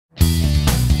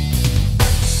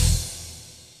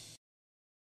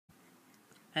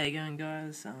How you going,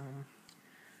 guys?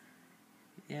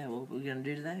 Yeah, what we're going to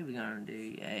do today, we're going to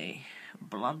do a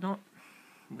blood knot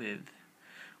with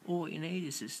all you need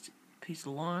is just a piece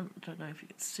of line. I don't know if you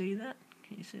can see that.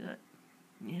 Can you see that?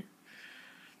 Yeah.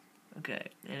 Okay,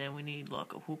 and then we need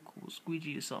like a hook or a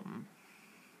squeegee or something,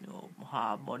 or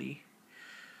hard body,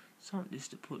 something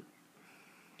just to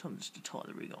tie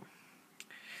the rig on.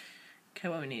 Okay,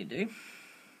 what we need to do,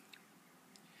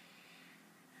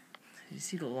 you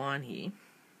see the line here,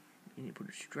 you need to put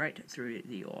it straight through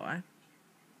the eye,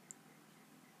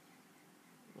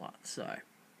 like so.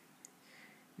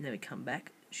 And then we come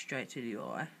back straight to the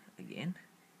eye again.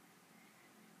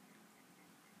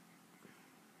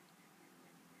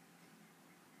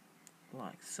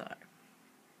 Like so.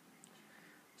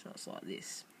 So it's like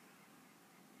this.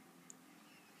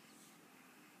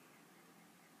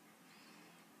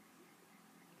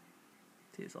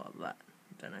 It's like that.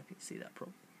 I don't know if you can see that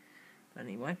properly. But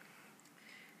anyway.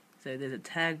 So there's a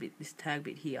tag bit, this tag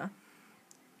bit here.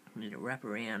 We need to wrap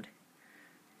around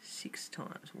 6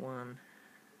 times. 1,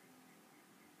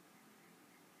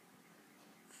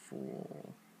 4,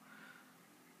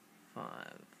 5,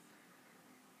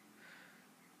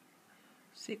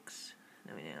 6.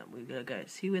 Now we've got to go.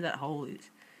 See where that hole is.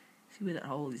 See where that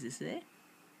hole is? Is there?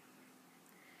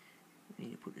 We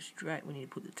need to put it straight. We need to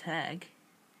put the tag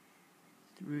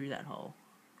through that hole.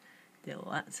 There,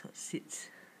 like that, so it sits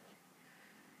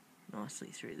nicely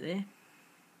through there.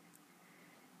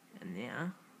 And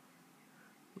now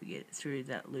we get it through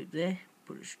that loop there.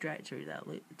 Put it straight through that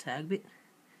loop, the tag bit.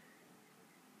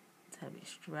 Tag it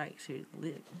straight through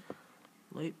the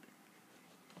loop.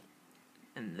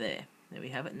 And there we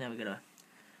have it. Now we've got to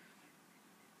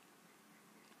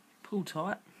pull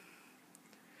tight,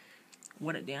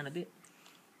 wet it down a bit,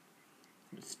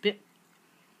 spit.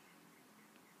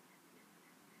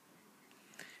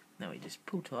 Now we just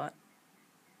pull tight,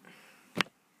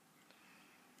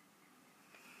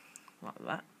 like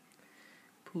that,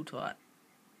 pull tight,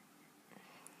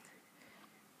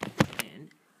 and,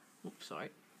 oops, sorry,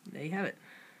 there you have it.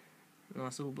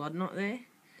 Nice little blood knot there.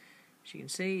 As you can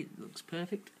see, it looks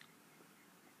perfect.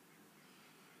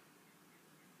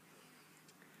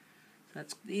 So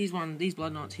that's these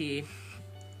blood knots here.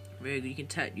 Very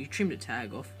good. You trim the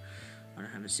tag off. I don't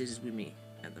have the scissors with me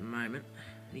at the moment.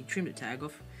 You trim the tag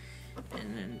off,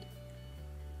 and then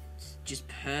it's just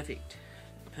perfect.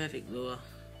 Perfect lure.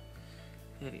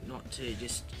 Perfect knot to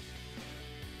just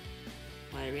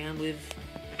play around with.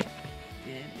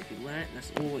 Yeah, if you learn it,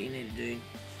 that's all you need to do.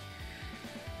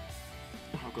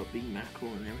 I've got big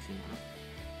mackerel and everything on it.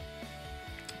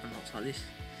 And knots like this.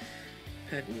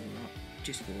 Perfect little knot,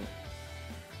 just for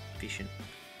fishing.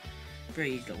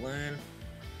 Very easy to learn.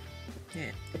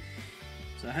 Yeah.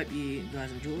 So I hope you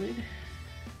guys enjoyed.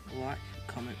 Like,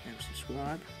 comment and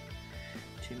subscribe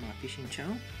to my fishing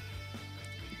channel.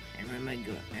 And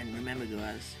remember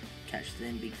guys, catch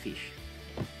them big fish.